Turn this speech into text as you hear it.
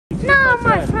No,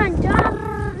 my friend, you're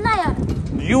liar.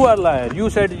 You are liar. You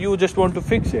said you just want to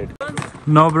fix it.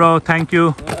 No bro, thank you.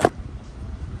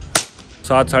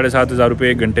 7,500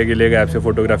 रुपये 1 घंटे के लिए आपसे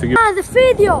photography की. The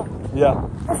video. Yeah.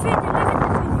 The video. Look at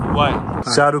the video. Why?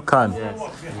 Shahrukh Khan.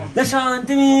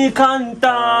 lasciatemi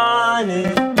cantare.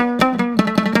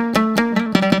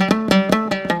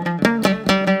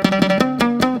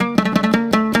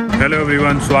 Hello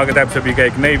everyone, स्वागत है आप सभी का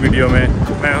एक नई वीडियो में.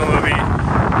 मैं हूँ अभी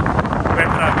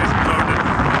पेट्रा में,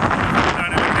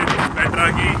 पेट्रा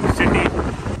की सिटी.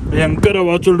 भयंकर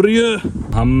हवा चल रही है.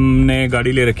 हमने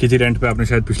गाड़ी ले रखी थी रेंट पे, आपने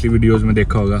शायद पिछली वीडियोस में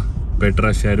देखा होगा.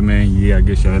 पेट्रा शहर में, ये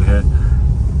आगे शहर है.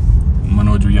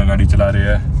 मनोज भैया गाड़ी चला रहे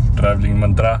हैं, ट्रैवलिंग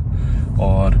मंत्रा.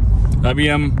 और अभी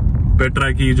हम पेट्रा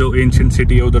की जो एंशिएंट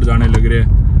सिटी है उधर जाने लग रहे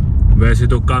हैं. वैसे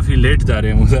तो काफ़ी लेट जा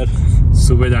रहे हैं उधर,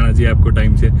 सुबह जाना चाहिए आपको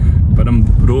टाइम से, पर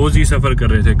हम रोज़ ही सफ़र कर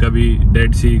रहे थे. कभी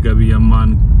डेड सी, कभी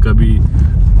अम्मान, कभी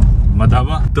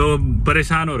मधावा. तो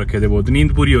परेशान हो रखे थे बहुत,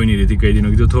 नींद पूरी हो नहीं रही थी कई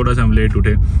दिनों की, तो थोड़ा सा हम लेट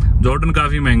उठे. जॉर्डन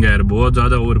काफ़ी महंगा है, बहुत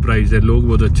ज़्यादा ओवर प्राइस है. लोग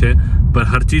बहुत अच्छे हैं पर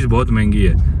हर चीज़ बहुत महंगी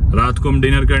है. रात को हम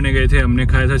डिनर करने गए थे, हमने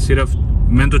खाया था सिर्फ,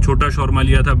 मैंने तो छोटा शौरमा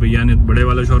लिया था, भैया ने बड़े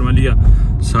वाला शौरमा लिया.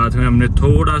 साथ में हमने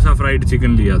थोड़ा सा फ्राइड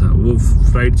चिकन लिया था. वो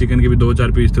फ्राइड चिकन के भी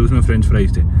 2-4 पीस थे, उसमें फ्रेंच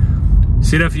फ्राइज थे.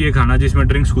 सिर्फ ये खाना जिसमें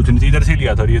ड्रिंक्स कुछ नहीं थी. इधर से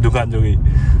लिया था और ये दुकान जो गई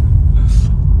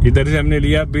इधर से हमने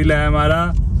लिया. बिल है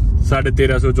हमारा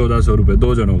 1350-1400 रुपये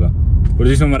 2 जनों का, और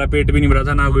जिसमें हमारा पेट भी नहीं भरा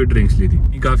था, ना कोई ड्रिंक्स ली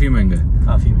थी. काफ़ी महंगा है,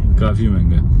 काफ़ी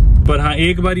महंगा है. पर हाँ,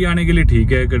 एक बार ही आने के लिए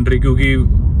ठीक है कंट्री, क्योंकि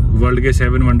वर्ल्ड के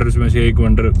 7 वंडर्स में से एक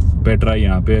वंडर पेट्रा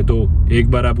यहाँ पे है. तो एक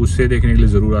बार आप उससे देखने के लिए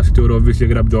ज़रूर आ सकते हो. और ऑब्वियसली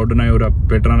अगर आप जॉर्डन आए और आप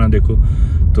पेट्रा ना देखो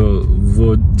तो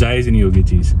वो जायज़ नहीं होगी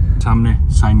चीज़. सामने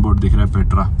साइन बोर्ड दिख रहा है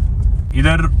पेट्रा.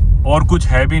 इधर और कुछ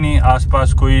है भी नहीं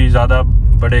आसपास, कोई ज़्यादा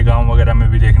बड़े गांव वगैरह में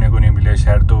भी देखने को नहीं मिले.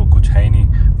 शहर तो कुछ है ही नहीं,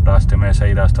 रास्ते में ऐसा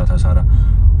ही रास्ता था सारा.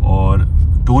 और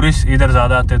टूरिस्ट इधर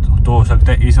ज़्यादा आते तो हो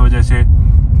सकता है इस वजह से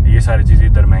ये सारी चीज़ें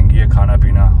इधर महंगी है. खाना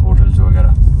पीना, होटल्स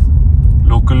वगैरह.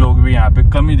 लोकल लोग भी यहाँ पे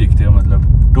कम ही दिखते हैं.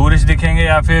 मतलब टूरिस्ट दिखेंगे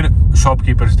या फिर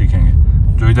शॉपकीपर्स दिखेंगे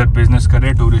जो इधर बिजनेस कर रहे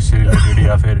हैं टूरिस्ट से रिलेटेड,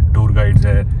 या फिर टूर गाइड्स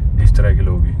है, इस तरह के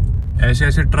लोग ही. ऐसे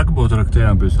ऐसे ट्रक बहुत रखते हैं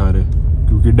यहाँ पे सारे,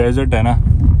 क्योंकि डेजर्ट है ना,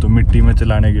 तो मिट्टी में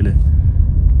चलाने के लिए.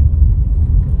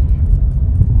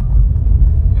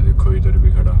 ये देखो इधर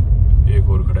भी खड़ा, एक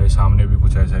और खड़ा है. सामने भी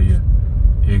कुछ ऐसा ही है,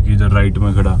 एक इधर राइट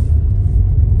में खड़ा.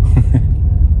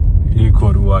 एक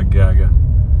और वो आगे आ गया.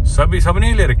 सब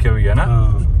नहीं ले रखे हुई है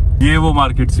ना. ये वो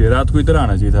मार्केट से रात को इधर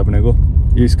आना चाहिए था अपने को.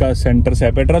 इसका सेंटर से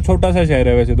है. पेट्रा छोटा सा शहर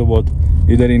है वैसे तो बहुत.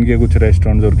 इधर इनके कुछ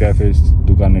रेस्टोरेंट्स और कैफे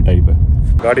दुकानें टाइप है.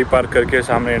 गाड़ी पार्क करके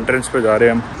सामने एंट्रेंस पे जा रहे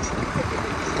हैं हम.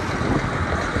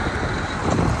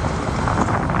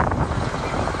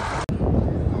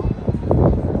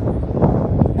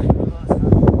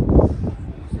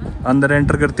 अंदर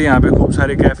एंटर करते हैं, यहाँ पे खूब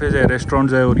सारे कैफेज है,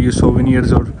 रेस्टोरेंट्स है, और ये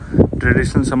सोवेनियर्स और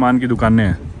ट्रेडिशनल सामान की दुकानें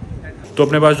हैं. तो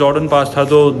अपने पास जॉर्डन पास था,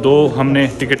 तो 2 हमने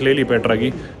टिकट ले ली पेट्रा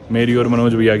की, मेरी और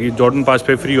मनोज भैया की. जॉर्डन पास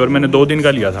पे फ्री, और मैंने 2 दिन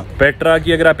का लिया था. पेट्रा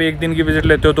की अगर आप 1 दिन की विजिट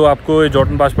लेते हो तो आपको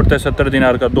जॉर्डन पास पड़ता है 70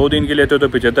 दिनार का. 2 दिन की लेते हो तो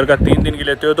 75 का. 3 दिन की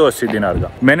लेते हो तो 80 दिनार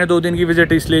का. मैंने 2 दिन की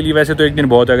विजिट इसलिए ली. वैसे तो 1 दिन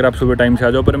बहुत है अगर आप सुबह टाइम से आ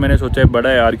जाओ, पर मैंने सोचा है बड़ा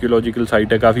है, आर्कियोलॉजिकल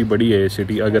साइट है, काफ़ी बड़ी है ये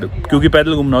सिटी. अगर क्योंकि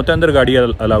पैदल घूमना होता है, अंदर गाड़ी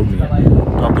अलाउड नहीं है,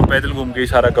 तो आपको पैदल घूम के ही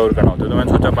सारा कवर करना होता है. तो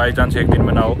मैंने सोचा बाई चांस 1 दिन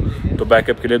में ना हो तो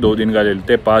बैकअप के लिए 2 दिन का ले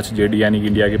लेते. 5 जेडी यानी कि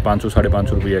इंडिया के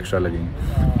 500-550 रुपये एक्स्ट्रा लगेंगे.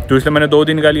 तो इसलिए मैंने 2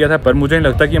 दिन का लिया था. पर मुझे नहीं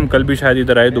लगता कि हम कल भी शायद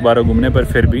इधर आए दोबारा घूमने, पर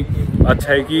फिर भी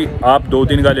अच्छा है कि आप 2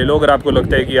 दिन का ले लो अगर आपको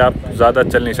लगता है कि आप ज़्यादा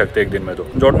चल नहीं सकते 1 दिन में. तो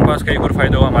जॉर्डन पास का एक और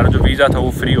फायदा हुआ, हमारा जो वीज़ा था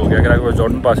वो फ्री हो गया. अगर आपके पास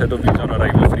जॉर्डन पास है तो वीज़ा और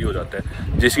अराइवल फ्री हो जाता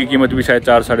है, जिसकी कीमत भी शायद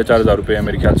 4-4.5 हज़ार रुपये है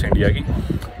मेरे ख्याल से इंडिया की.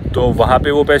 तो वहाँ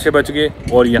पे वो पैसे बच गए,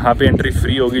 और यहाँ पे एंट्री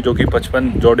फ्री होगी, जो कि 55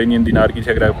 जॉर्डनियन दिनार की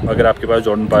थी अगर आपके पास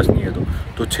जॉर्डन पास नहीं है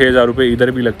तो 6,000 रुपये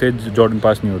इधर भी लगते हैं जॉर्डन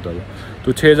पास नहीं होता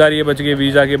तो 6,000 ये बच गए.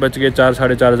 वीज़ा के बच गए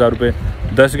 4-4.5 हज़ार रुपये.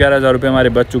 10-11 हज़ार रुपये हमारे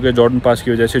बच चुके जॉर्डन पास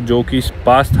की वजह से, जो कि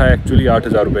पास था एक्चुअली 8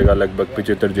 हज़ार रुपये का, लगभग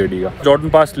 75 जेडी का. जॉर्डन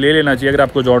पास ले लेना चाहिए अगर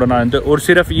आपको जॉर्डन आना है. और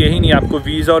सिर्फ यही नहीं, आपको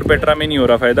वीज़ा और पेट्रा में नहीं हो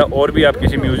रहा फ़ायदा, और भी आप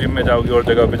किसी म्यूजियम में जाओगे और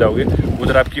जगह पे जाओगे,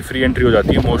 उधर आपकी फ्री एंट्री हो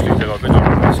जाती है मोस्टली जगह पे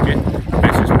जॉर्डन पास के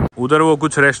बेसिस पे. उधर वो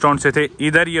कुछ रेस्टोरेंट से थे.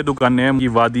 इधर ये दुकानें हैं,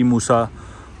 वादी मूसा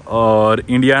और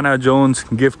इंडियाना जोन्स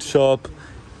गिफ्ट शॉप.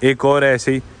 एक और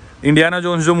ऐसे ही इंडियाना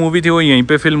जोन्स जो मूवी थी वो यहीं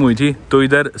पे फिल्म हुई थी, तो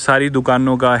इधर सारी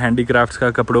दुकानों का, हैंडीक्राफ्ट्स का,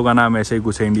 कपड़ों का नाम ऐसे ही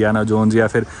कुछ है, इंडियाना जोन्स. या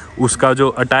फिर उसका जो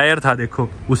अटायर था देखो,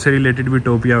 उससे रिलेटेड भी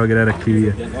टोपियाँ वगैरह रखी हुई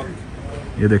है.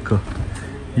 ये देखो,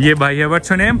 ये भाई है,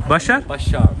 व्हाट्स योर नेम?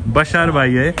 बशर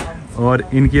भाई है, और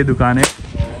इनकी ये दुकान है.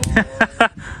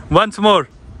 Once more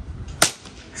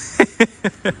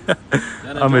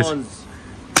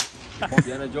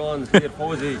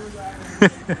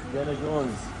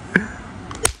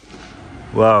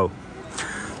wow.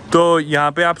 तो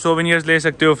यहाँ पे आप सोवेनियर्स ले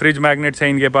सकते हो, फ्रिज मैग्नेट्स हैं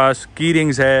इनके पास, की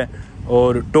रिंग्स है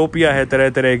और टोपिया है तरह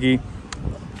तरह की,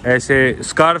 ऐसे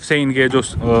स्कार्फ्स हैं इनके जो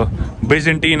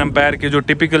बिजेंटीन एम्पायर के जो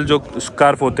टिपिकल जो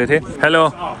स्कार्फ होते थे। Hello,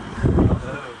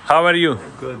 how are you?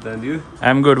 Good, and you? I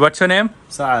am good. What's your name?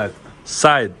 Saad.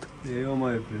 Said. Yeah, you're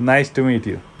my friend. Nice to meet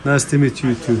you. Nice to meet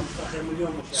you too.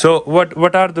 So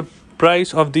what are the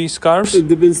price of these scarves? It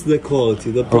depends the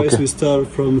quality. The price Okay. we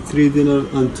start from 3 dinar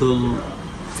until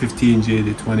 15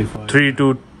 JD 25. 3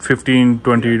 to 15,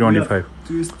 20, 25.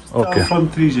 We start Okay. from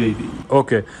 3 JD.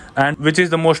 Okay. And which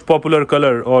is the most popular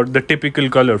color or the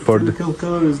typical color for the? The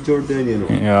color is Jordanian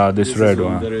one. Yeah, this red is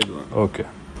one. The red one. Okay.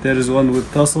 There is one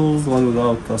with tassels, one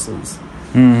without tassels.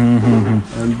 Mm-hmm.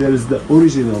 And there is the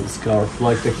original scarf,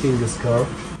 like the king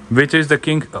scarf. Which is the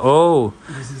king? Oh,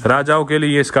 राजाओं के लिए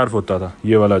ये scarf होता था,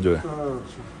 ये वाला जो है।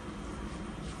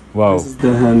 Wow. This is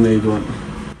the handmade one.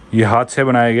 ये हाथ से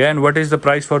बनाया गया है। And what is the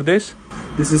price for this?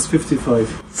 This is 55.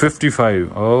 55.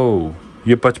 Oh,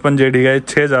 ये 55 जेडी गए,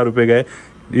 6,000 रुपये गए।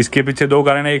 इसके पीछे दो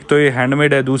कारण है, एक तो ये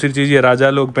हैंडमेड है, दूसरी चीज़ ये राजा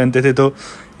लोग पहनते थे, तो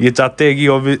ये चाहते हैं कि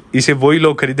इसे वही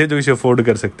लोग खरीदे जो इसे अफोर्ड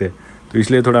कर सकते हैं, तो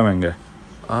इसलिए थोड़ा महंगा है।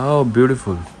 Oh,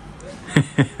 beautiful.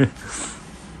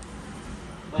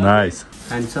 Nice.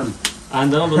 Handsome.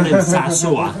 And another name,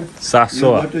 Sasua.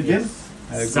 Sassoa. to gym?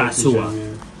 Sasua.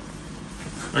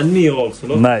 And me also.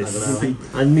 Look. Nice.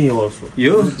 And me also.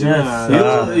 You? Yes.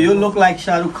 You look like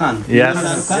Shah Rukh Khan. Yes. You know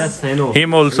Shah Rukh Khan? Yes, I know.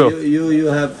 Him also. You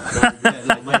have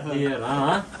Like my hair,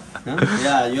 huh?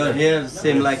 yeah, your hair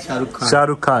same like Shah Rukh Khan. Shah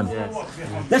Rukh Khan.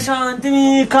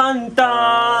 Lasciatemi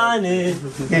cantare.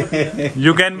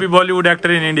 You can be Bollywood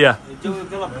actor in India.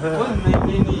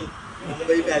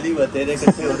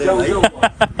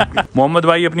 Mohammad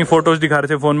भाई अपनी photos दिखा रहे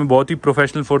थे phone में, बहुत ही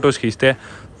professional photos खींचते हैं,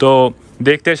 तो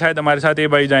देखते हैं शायद हमारे साथ ये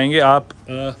भाई जाएंगे। आप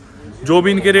जो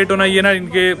भी इनके रेट होना, ये ना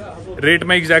इनके रेट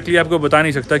में एग्जैक्टली आपको बता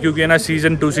नहीं सकता, क्योंकि ये ना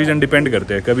सीज़न टू सीज़न डिपेंड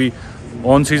करते हैं। कभी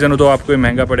ऑन सीज़न हो तो आपको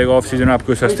महंगा पड़ेगा, ऑफ सीज़न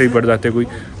आपको सस्ते ही पड़ जाते हैं कोई,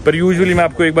 पर यूजुअली मैं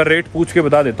आपको एक बार रेट पूछ के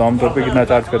बता देता हूँ आमतौर पे कितना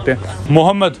चार्ज करते हैं।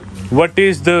 Mohammad, what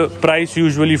is the price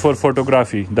usually for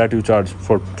photography that you charge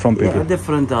from people?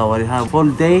 Different hour. You have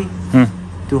full day,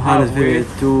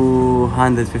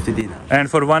 250 dinar. And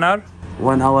for 1 hour?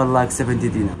 1 hour like 70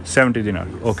 dinar. 70 दिनार।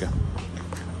 ओके,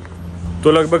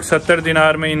 तो लगभग 70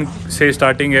 दिनार में इनसे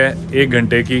स्टार्टिंग है 1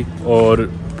 घंटे की, और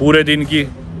पूरे दिन की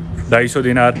 250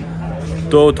 दिनार।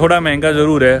 तो थोड़ा महंगा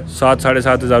ज़रूर है,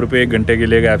 7-7.5 हज़ार रुपये 1 घंटे के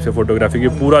लेगा आपसे फोटोग्राफी के।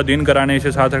 पूरा दिन कराने,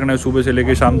 इसे साथ रखना है सुबह से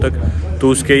लेकर शाम तक, तो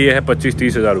उसके ये है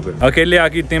 25-30 हज़ार रुपये। अकेले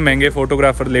आके इतने महंगे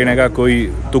फ़ोटोग्राफर लेने का कोई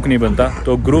तुक नहीं बनता।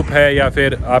 तो ग्रुप है या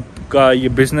फिर आपका ये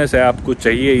बिज़नेस है, आपको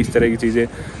चाहिए इस तरह की चीज़ें,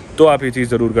 तो आप ये चीज़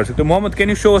ज़रूर कर सकते हो। Mohammad, can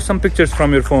you show some pictures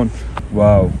from your phone?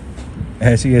 Wow,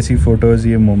 ऐसी ऐसी फ़ोटोज़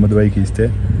ये मोहम्मद भाई खींचते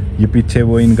हैं। ये पीछे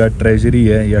वो इनका ट्रेजरी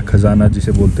है या ख़जाना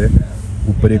जिसे बोलते हैं,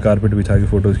 ऊपर ये कारपेट बिछा के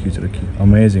फ़ोटोज़ खींच रखी।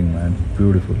 Amazing man,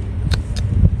 beautiful.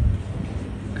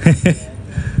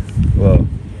 Wow.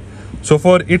 So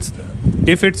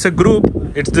if it's a group,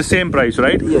 it's the same price,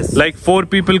 right? Yes. Like 4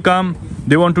 people come,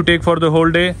 they want to take for the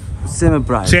whole day. Same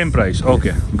price. Same price.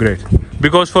 Okay, great.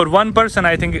 Because for one person,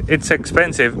 I think it's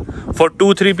expensive. For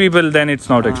 2-3 people, then it's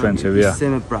not expensive. Yeah.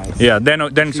 Same price. Yeah. Then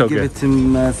it's You okay. give it him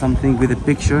something with the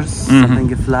pictures,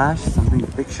 something a flash, something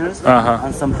pictures,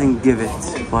 and something give it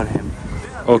for him.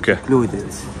 Okay. Include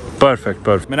it.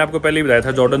 Perfect. मैंने आपको पहले ही बताया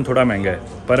था Jordan थोड़ा महंगा है,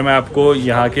 पर मैं आपको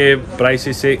यहाँ के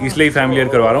प्राइसेस से इसलिए फैमिलियर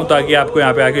करवा रहा हूँ ताकि आपको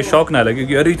यहाँ पे आके शौक ना लगे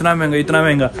कि अरे इतना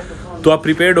महंगा। तो आप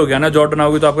प्रिपेयर्ड हो गया ना, जॉर्डन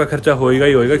आओगे तो आपका खर्चा होएगा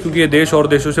ही होएगा, क्योंकि ये देश और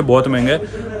देशों से बहुत महंगा है।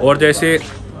 और जैसे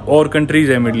और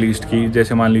कंट्रीज़ है मिडल ईस्ट की,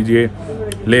 जैसे मान लीजिए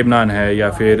लेबनान है या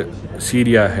फिर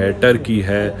सीरिया है, टर्की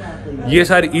है, ये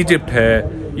सारी इजिप्ट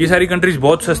है, ये सारी कंट्रीज़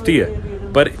बहुत सस्ती है।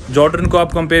 पर जॉर्डन को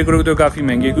आप कंपेयर करोगे तो काफ़ी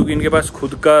महंगी है, क्योंकि इनके पास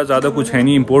खुद का ज़्यादा कुछ है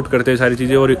नहीं, इंपोर्ट करते हैं सारी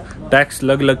चीज़ें, और टैक्स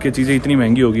लग के चीज़ें इतनी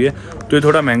महंगी हो गई है, तो ये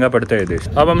थोड़ा महंगा पड़ता है देश।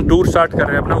 अब हम टूर स्टार्ट कर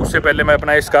रहे हैं अपना। उससे पहले मैं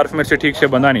अपना स्कार्फ मेरे से ठीक से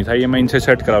बंधा नहीं था, ये मैं इनसे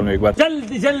सेट करा लूँ एक बार।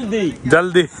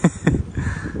 जल्दी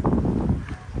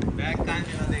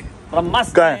From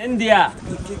Moscow, India.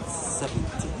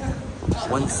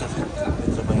 170.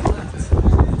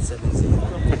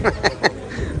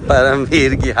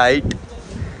 परमवीर की height.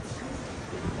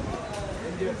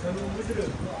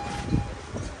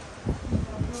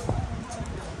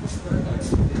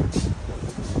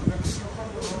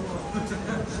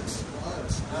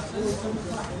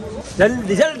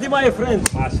 Jaldi, my friend.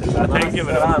 Thank you My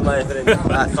friend.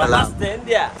 From Moscow,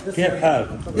 India.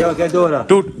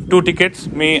 two tickets,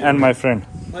 me and my friend.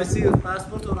 I see your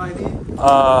passport or ID.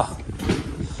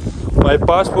 My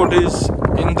passport is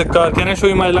in the car. Can I show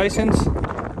you my license?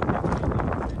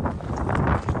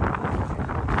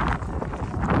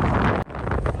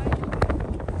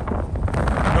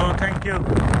 No, thank you.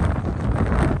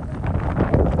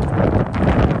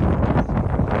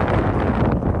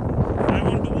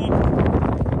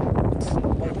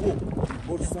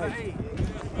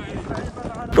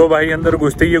 तो भाई अंदर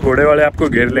घुसते ही ये घोड़े वाले आपको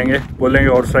घेर लेंगे, बोलेंगे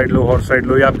हॉर्स राइड लो, हॉर्स राइड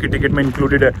लो, ये आपकी टिकट में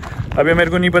इंक्लूडेड है। अभी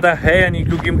मेरे को नहीं पता है या नहीं,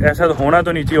 क्योंकि ऐसा तो होना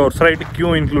तो नहीं चाहिए, हॉर्स राइड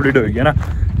क्यों इंक्लूडेड होगी, है ना।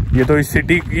 ये तो इस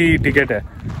सिटी की टिकट है,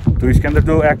 तो इसके अंदर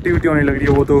जो एक्टिविटी होने लग रही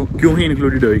है वो तो क्यों ही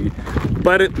इंक्लूडेड होगी।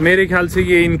 पर मेरे ख्याल से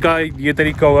ये इनका ये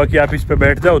तरीका होगा कि आप इस पे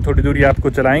बैठ जाओ, थोड़ी दूरी आपको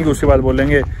चलाएंगे, उसके बाद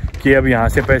बोलेंगे कि अब यहाँ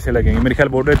से पैसे लगेंगे। मेरे ख्याल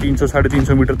बोल रहे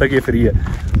 300-350 मीटर तक ये फ्री है,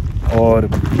 और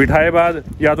बिठाए बाद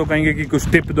या तो कहेंगे कि कुछ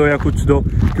टिप दो या कुछ दो,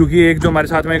 क्योंकि एक जो हमारे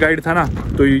साथ में गाइड था ना,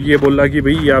 तो ये बोल रहा कि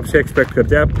भाई ये आपसे एक्सपेक्ट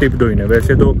करते हैं आप टिप दो इन्हें,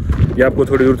 वैसे तो ये आपको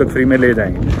थोड़ी दूर तक फ्री में ले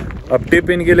जाएंगे। अब टिप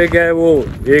इनके लिए क्या है, वो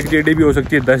 1 JDB हो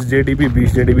सकती है, 10 JDB,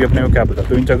 20 JDB, अपने को क्या पता,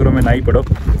 तो इन चक्करों में ना ही पड़ो।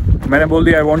 मैंने बोल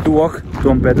दिया आई वॉन्ट टू वॉक, तो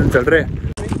हम पैदल चल रहे हैं।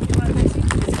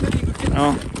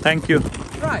 Thank you,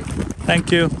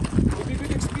 thank you.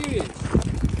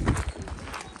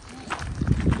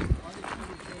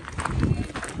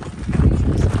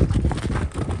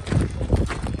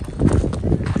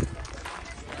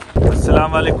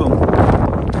 अस्सलाम वालेकुम।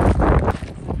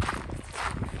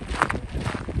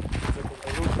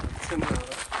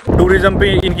 टूरिज्म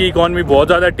पे इनकी इकॉनमी बहुत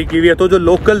ज़्यादा टिकी हुई है, तो जो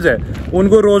लोकल्स है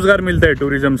उनको रोज़गार मिलता है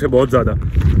टूरिज्म से बहुत ज़्यादा।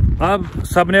 अब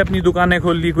सब ने अपनी दुकानें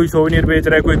खोल ली, कोई सोवेनियर बेच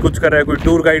रहा है, कोई कुछ कर रहा है, कोई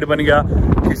टूर गाइड बन गया,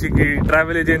 किसी की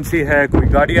ट्रैवल एजेंसी है, कोई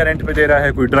गाड़ियाँ रेंट पे दे रहा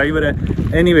है, कोई ड्राइवर है।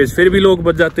 एनीवेज फिर भी लोग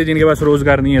बच जाते हैं जिनके पास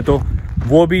रोज़गार नहीं है, तो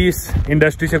वो भी इस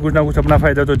इंडस्ट्री से कुछ ना कुछ अपना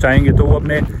फ़ायदा तो चाहेंगे, तो वो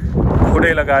अपने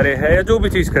घोड़े लगा रहे हैं या जो भी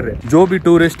चीज़ कर रहे हैं। जो भी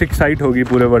टूरिस्टिक साइट होगी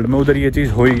पूरे वर्ल्ड में, उधर ये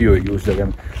चीज़ होगी उस जगह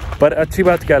में। पर अच्छी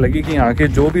बात क्या लगी कि यहाँ के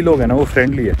जो भी लोग हैं ना वो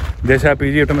फ्रेंडली है। जैसे आप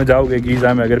इजिप्ट में जाओगे,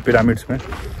 गीज़ा में, अगर पिरामिड्स में,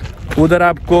 उधर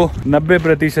आपको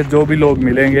 90% जो भी लोग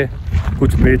मिलेंगे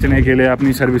कुछ बेचने के लिए,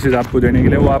 अपनी सर्विसेज आपको देने के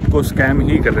लिए, वो आपको स्कैम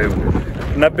ही कर रहे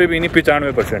होंगे। 90 भी नहीं,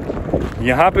 95%।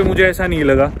 यहाँ पे मुझे ऐसा नहीं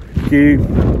लगा कि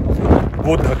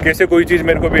वो धक्के से कोई चीज़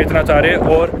मेरे को बेचना चाह रहे,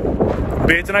 और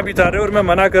बेचना भी चाह रहे और मैं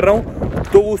मना कर रहा हूँ,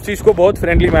 तो उस चीज़ को बहुत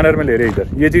फ्रेंडली मैनर में ले रहे हैं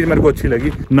इधर। ये चीज़ मेरे को अच्छी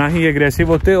लगी, ना ही एग्रेसिव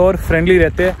होते और फ्रेंडली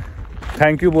रहते हैं,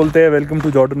 थैंक यू बोलते हैं, वेलकम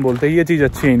टू जॉर्डन बोलते हैं। ये चीज़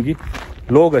अच्छी है इनकी,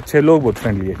 लोग अच्छे, लोग बहुत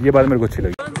फ्रेंडली है, ये बात मेरे को अच्छी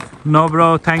लगी। No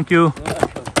bro, thank you,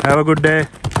 have a good day.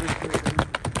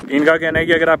 इनका कहना है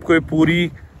कि अगर आपको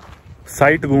पूरी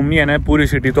साइट घूमनी है ना, पूरी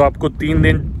सिटी, तो आपको 3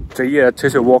 दिन चाहिए अच्छे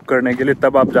से वॉक करने के लिए,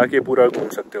 तब आप जाके पूरा घूम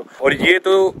सकते हो। और ये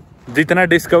तो जितना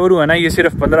डिस्कवर हुआ ना, ये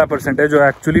सिर्फ 15% है, जो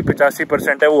एक्चुअली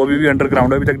 85% है वो अभी भी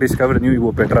अंडरग्राउंड है, अभी तक डिस्कवर नहीं हुई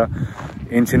वो पेट्रा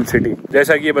एंशिएंट सिटी।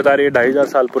 जैसा कि ये बता रही है 2500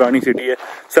 साल पुरानी सिटी है।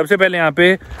 सबसे पहले यहाँ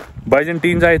पे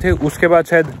बाइजेंटीन्स आए थे, उसके बाद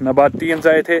शायद नबातियंस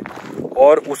आए थे,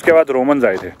 और उसके बाद रोमन्स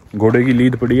आए थे। घोड़े की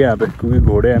लीद पड़ी है यहाँ पे, क्योंकि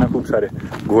घोड़े है ना खूब सारे,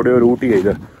 घोड़े और ऊँट ही है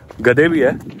इधर, गधे भी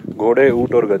है, घोड़े,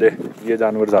 ऊँट और गधे, ये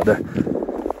जानवर ज़्यादा है।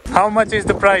 How much is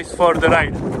the price for the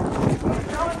ride?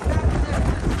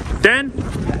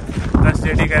 10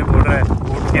 JD का बोल रहा है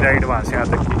ऊँट की राइड वहाँ से यहाँ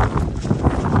तक की।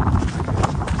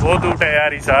 बहुत ऊँट है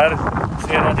यार हिसार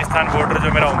से राजस्थान बॉर्डर,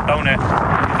 जो मेरा होम टाउन है,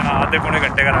 इतना आधे पौने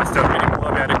घंटे का रास्ता है। मेरी बुआ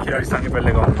भी आ रखी है राजस्थान के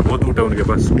पहले गाँव में, बहुत ऊँट है उनके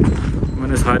पास।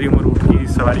 मैंने सारी उम्र ऊँट की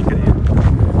सवारी करी है,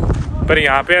 पर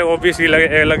यहाँ पे ऑब्वियसली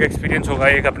अलग एक्सपीरियंस होगा,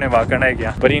 एक अपने वहाँ करना है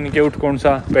क्या। पर इनके ऊँट कौन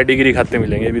सा पेडिग्री खाते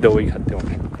मिलेंगे, अभी तो वही खाते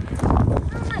होंगे।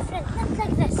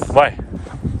 Why?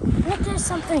 Look, there's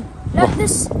something. Like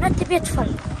this, not beautiful.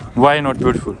 Why not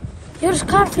beautiful? Your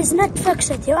scarf is not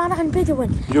fixed. You are an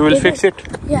Bedouin. You will fix it?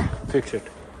 Yeah. Fix it.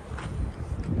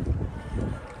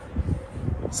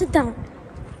 Sit down.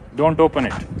 Don't open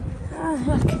it.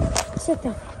 Look. Sit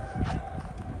down.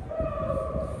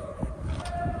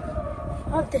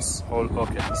 Hold this. Hold,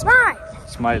 okay. Smile.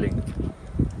 Smiling.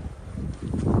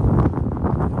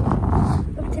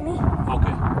 Look to me.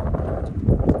 Okay.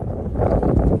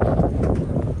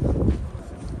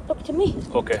 Look to me.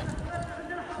 Okay.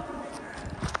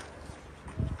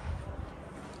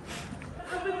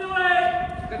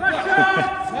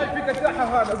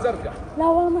 لا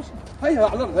والله مش. هيا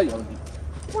على الارض، هيا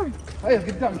Fine. هيا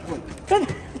قدام شوي.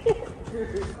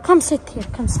 Come sit here.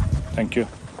 Come sit. Thank you.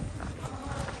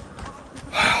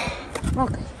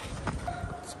 Okay.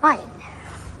 Smile.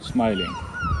 Smiling.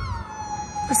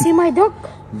 You see my dog?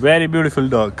 Very beautiful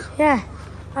dog. Yeah.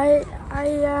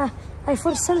 I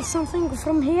first sell something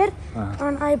from here,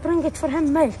 and I bring it for him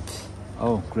milk.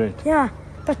 Oh, great. Yeah.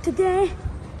 But today,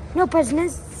 no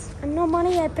business and no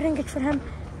money. I bring it for him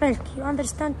milk. You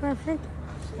understand, my friend?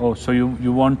 Oh, so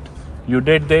you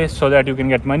did this so that you can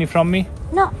get money from me?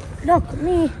 No. Look,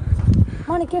 me.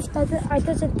 Money gift I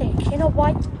doesn't take. You know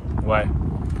why? Why?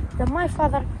 My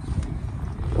father,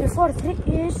 before 3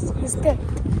 years, he's dead.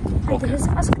 And Okay. he's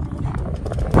asked me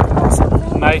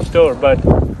something. Nice store, but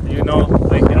you know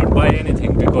I cannot buy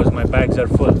anything because my bags are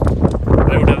full.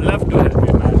 I would have loved to help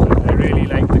you, man. I really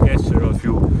like the gesture of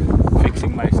you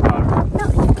fixing my scarf. No,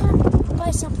 you can't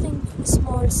buy something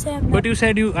small, Sam. But you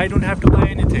said I don't have to buy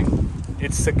anything.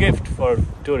 It's a gift for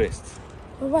tourists.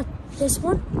 What? This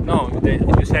one? No,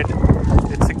 you said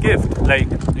it's a gift. Like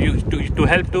to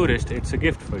help tourists, it's a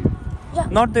gift for you. Yeah.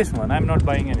 Not this one. I'm not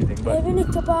buying anything. But If you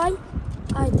need to buy,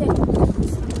 I take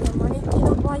the money. You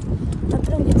don't buy, I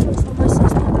bring it for my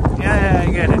sister. yeah,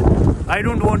 I get it. I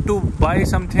don't want to buy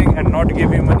something and not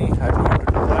give you money. I don't want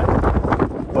to do that.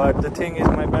 But the thing is,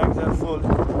 my bags are full.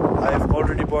 I've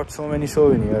already bought so many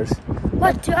souvenirs.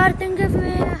 What? You are to give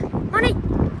me money?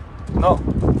 No.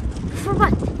 For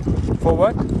what? For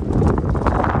what?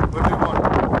 What do you want?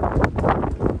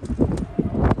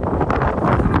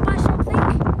 You buy something?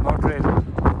 Not really.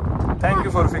 Thank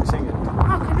you for fixing it.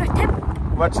 How can I tip?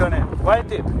 What's your name? Why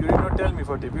tip? You did not tell me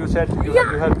for tip. You said you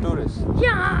help tourists.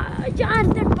 Yeah,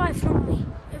 you didn't buy from me.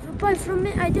 If you buy from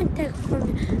me, I didn't take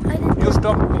from me. I didn't. You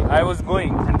stopped me. I was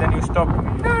going and then you stopped me.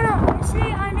 No. You see,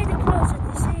 I need to close it.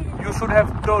 You see. You should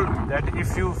have told me that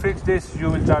if you fix this, you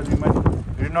will charge me money.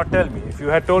 You did not tell me. If you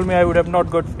had told me, I would have not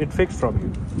got it fixed from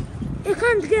you. You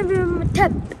can't give him a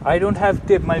tip. I don't have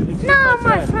tip. My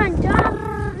friend, you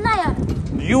are liar.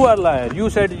 You are liar. You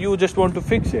said you just want to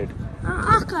fix it.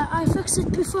 Okay, I fixed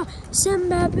it before. Same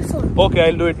before. Okay,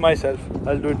 I'll do it myself.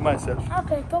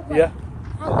 Okay, go back. Yeah.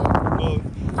 Okay.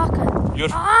 Okay. You're...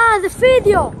 the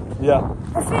video. Yeah.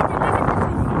 The video. Look at the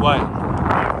video. Why?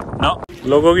 No.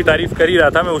 लोगों की तारीफ कर ही रहा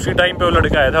था मैं उसी time पे वो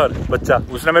लड़का आया था और बच्चा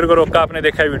उसने मेरे को रोका आपने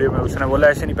देखा है वीडियो में उसने बोला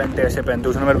ऐसे नहीं पहनते ऐसे पहनते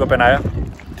उसने मेरे को पहनाया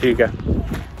ठीक है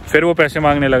फिर वो पैसे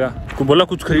मांगने लगा बोला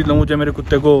कुछ खरीद लो मुझे मेरे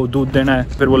कुत्ते को दूध देना है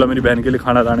फिर बोला मेरी बहन के लिए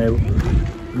खाना लाना है वो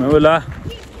मैं बोला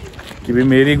कि भाई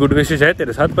मेरी गुड विशेष है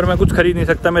तेरे साथ पर मैं कुछ खरीद नहीं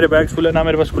सकता मेरे बैग्स फुल है ना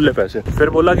मेरे पास खुले पैसे फिर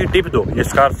बोला कि टिप दो ये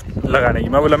स्कार्फ लगाने की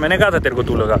मैं बोला मैंने कहा था तेरे को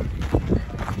तू लगा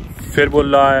फिर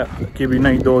बोल रहा है कि भी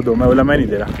नहीं दो मैं बोला मैं नहीं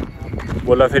दे रहा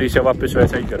बोला फिर इसे वापस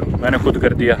वैसा ही करो मैंने खुद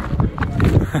कर दिया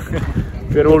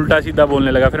फिर वो उल्टा सीधा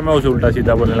बोलने लगा फिर मैं उसे उल्टा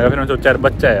सीधा बोलने लगा फिर मैं सोचा यार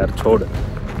बच्चा है यार छोड़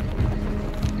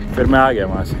फिर मैं आ गया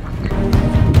वहाँ से